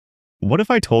What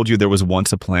if I told you there was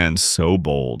once a plan so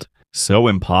bold, so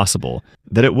impossible,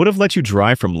 that it would have let you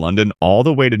drive from London all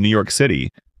the way to New York City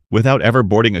without ever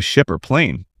boarding a ship or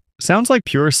plane? Sounds like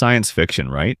pure science fiction,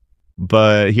 right?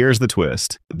 But here's the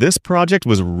twist. This project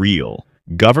was real.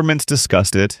 Governments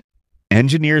discussed it,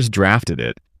 engineers drafted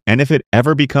it, and if it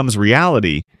ever becomes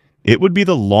reality, it would be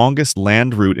the longest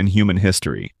land route in human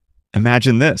history.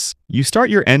 Imagine this. You start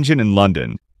your engine in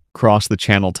London, cross the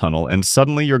Channel Tunnel, and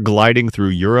suddenly you're gliding through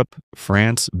Europe,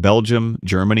 France, Belgium,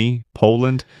 Germany,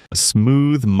 Poland, a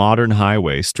smooth, modern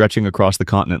highway stretching across the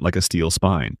continent like a steel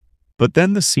spine. But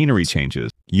then the scenery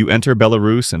changes. You enter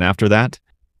Belarus, and after that,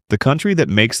 the country that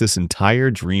makes this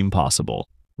entire dream possible,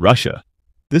 Russia.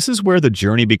 This is where the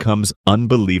journey becomes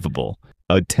unbelievable.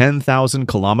 A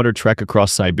 10,000-kilometer trek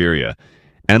across Siberia,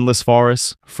 endless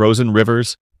forests, frozen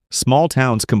rivers, small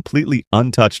towns completely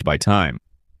untouched by time.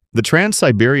 The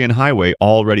Trans-Siberian Highway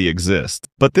already exists,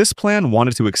 but this plan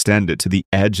wanted to extend it to the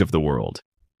edge of the world.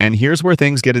 And here's where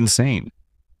things get insane.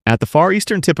 At the far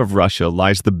eastern tip of Russia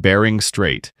lies the Bering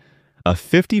Strait, a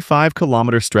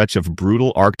 55-kilometer stretch of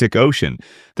brutal Arctic Ocean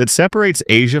that separates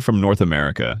Asia from North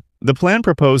America. The plan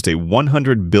proposed a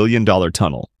 $100 billion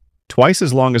tunnel, twice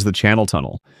as long as the Channel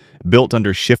Tunnel, built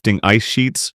under shifting ice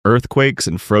sheets, earthquakes,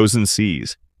 and frozen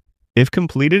seas. If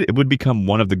completed, it would become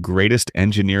one of the greatest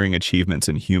engineering achievements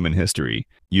in human history.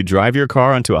 You drive your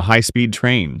car onto a high-speed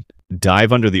train,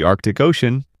 dive under the Arctic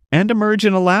Ocean, and emerge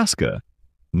in Alaska.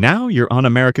 Now you're on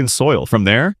American soil. From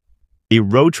there, a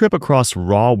road trip across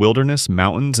raw wilderness,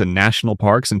 mountains, and national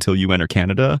parks until you enter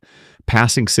Canada,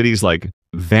 passing cities like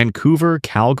Vancouver,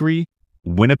 Calgary,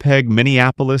 Winnipeg,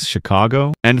 Minneapolis,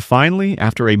 Chicago, and finally,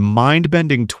 after a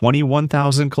mind-bending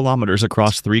 21,000 kilometers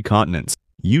across 3 continents,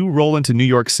 you roll into New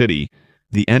York City,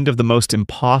 the end of the most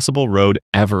impossible road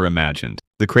ever imagined.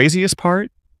 The craziest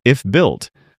part? If built,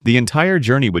 the entire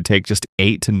journey would take just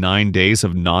 8 to 9 days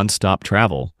of non-stop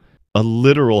travel. A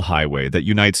literal highway that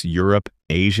unites Europe,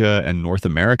 Asia, and North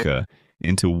America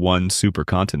into one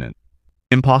supercontinent.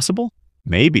 Impossible?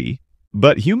 Maybe.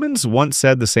 But humans once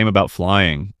said the same about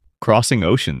flying, crossing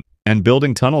oceans, and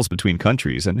building tunnels between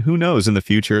countries, and who knows, in the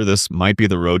future, this might be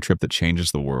the road trip that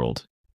changes the world.